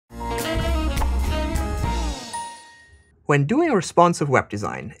When doing responsive web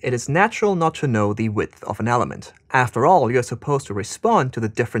design, it is natural not to know the width of an element. After all, you're supposed to respond to the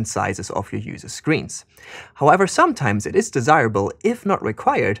different sizes of your user screens. However, sometimes it is desirable, if not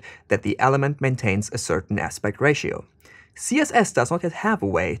required, that the element maintains a certain aspect ratio. CSS does not yet have a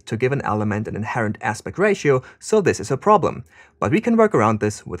way to give an element an inherent aspect ratio, so this is a problem. But we can work around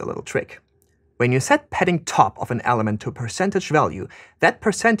this with a little trick. When you set padding top of an element to a percentage value, that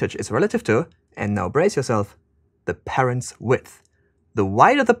percentage is relative to, and now brace yourself, the parent's width. The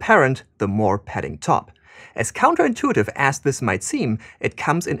wider the parent, the more padding top. As counterintuitive as this might seem, it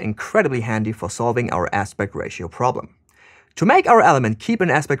comes in incredibly handy for solving our aspect ratio problem. To make our element keep an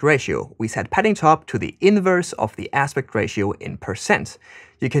aspect ratio, we set padding top to the inverse of the aspect ratio in percent.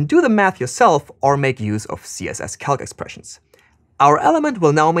 You can do the math yourself or make use of CSS calc expressions. Our element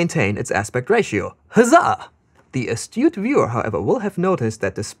will now maintain its aspect ratio. Huzzah! The astute viewer, however, will have noticed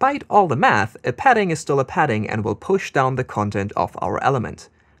that despite all the math, a padding is still a padding and will push down the content of our element.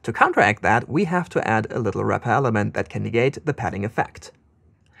 To counteract that, we have to add a little wrapper element that can negate the padding effect.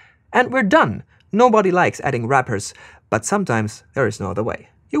 And we're done! Nobody likes adding wrappers, but sometimes there is no other way.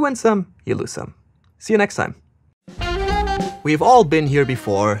 You win some, you lose some. See you next time. We've all been here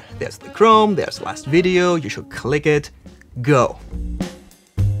before. There's the Chrome, there's the last video, you should click it. Go!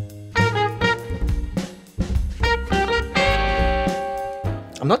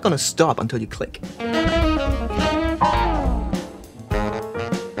 I'm not gonna stop until you click.